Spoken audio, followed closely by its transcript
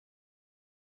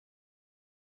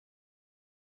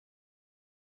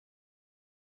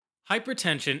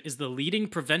Hypertension is the leading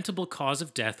preventable cause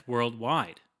of death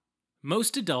worldwide.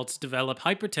 Most adults develop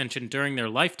hypertension during their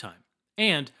lifetime,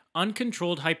 and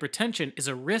uncontrolled hypertension is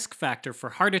a risk factor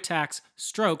for heart attacks,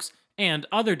 strokes, and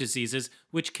other diseases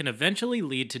which can eventually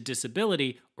lead to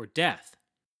disability or death.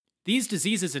 These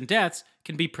diseases and deaths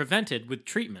can be prevented with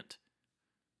treatment.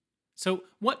 So,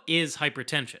 what is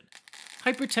hypertension?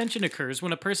 Hypertension occurs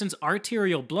when a person's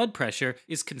arterial blood pressure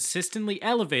is consistently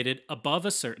elevated above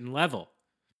a certain level.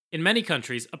 In many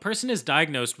countries, a person is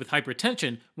diagnosed with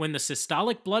hypertension when the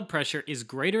systolic blood pressure is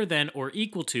greater than or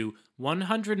equal to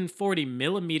 140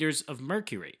 millimeters of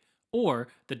mercury, or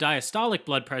the diastolic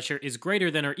blood pressure is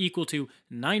greater than or equal to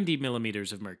 90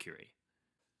 millimeters of mercury.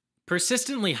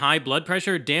 Persistently high blood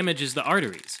pressure damages the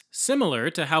arteries, similar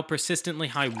to how persistently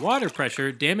high water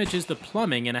pressure damages the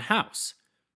plumbing in a house.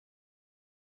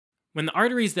 When the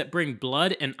arteries that bring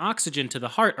blood and oxygen to the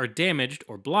heart are damaged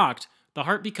or blocked, the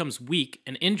heart becomes weak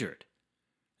and injured.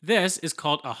 This is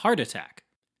called a heart attack.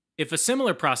 If a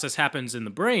similar process happens in the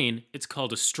brain, it's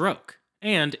called a stroke.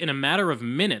 And in a matter of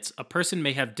minutes, a person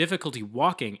may have difficulty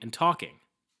walking and talking.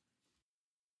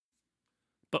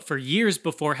 But for years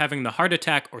before having the heart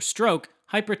attack or stroke,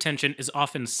 hypertension is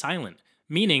often silent,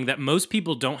 meaning that most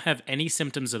people don't have any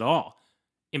symptoms at all.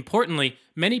 Importantly,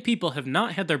 many people have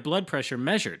not had their blood pressure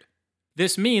measured.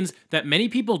 This means that many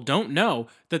people don't know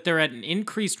that they're at an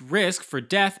increased risk for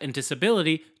death and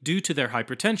disability due to their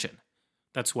hypertension.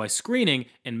 That's why screening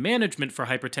and management for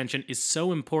hypertension is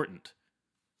so important.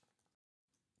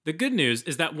 The good news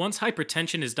is that once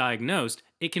hypertension is diagnosed,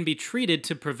 it can be treated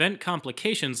to prevent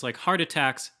complications like heart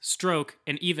attacks, stroke,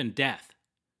 and even death.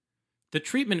 The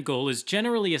treatment goal is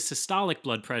generally a systolic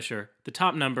blood pressure, the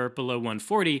top number below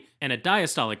 140, and a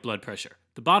diastolic blood pressure,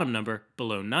 the bottom number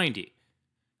below 90.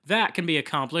 That can be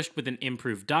accomplished with an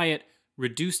improved diet,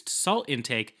 reduced salt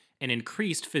intake, and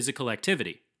increased physical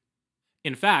activity.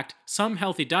 In fact, some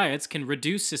healthy diets can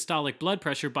reduce systolic blood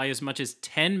pressure by as much as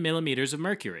 10 millimeters of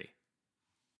mercury.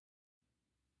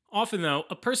 Often, though,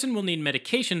 a person will need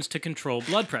medications to control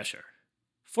blood pressure.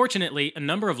 Fortunately, a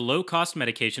number of low-cost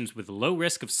medications with low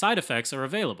risk of side effects are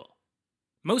available.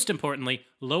 Most importantly,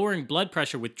 lowering blood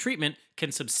pressure with treatment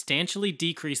can substantially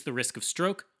decrease the risk of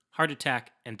stroke, heart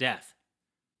attack, and death.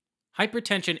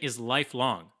 Hypertension is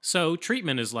lifelong, so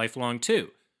treatment is lifelong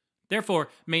too. Therefore,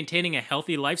 maintaining a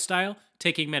healthy lifestyle,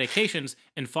 taking medications,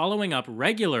 and following up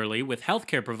regularly with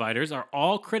healthcare providers are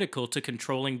all critical to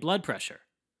controlling blood pressure.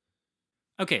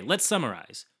 Okay, let's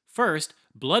summarize. First,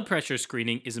 blood pressure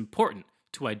screening is important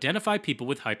to identify people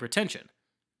with hypertension.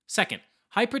 Second,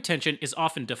 hypertension is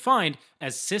often defined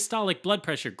as systolic blood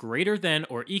pressure greater than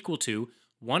or equal to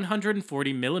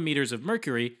 140 millimeters of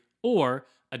mercury, or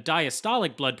a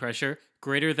diastolic blood pressure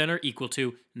greater than or equal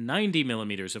to 90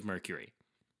 millimeters of mercury.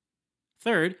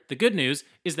 Third, the good news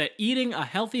is that eating a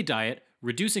healthy diet,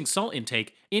 reducing salt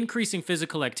intake, increasing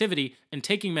physical activity, and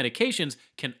taking medications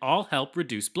can all help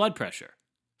reduce blood pressure.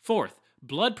 Fourth,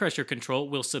 blood pressure control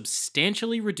will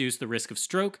substantially reduce the risk of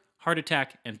stroke, heart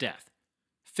attack, and death.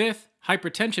 Fifth,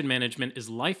 hypertension management is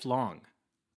lifelong.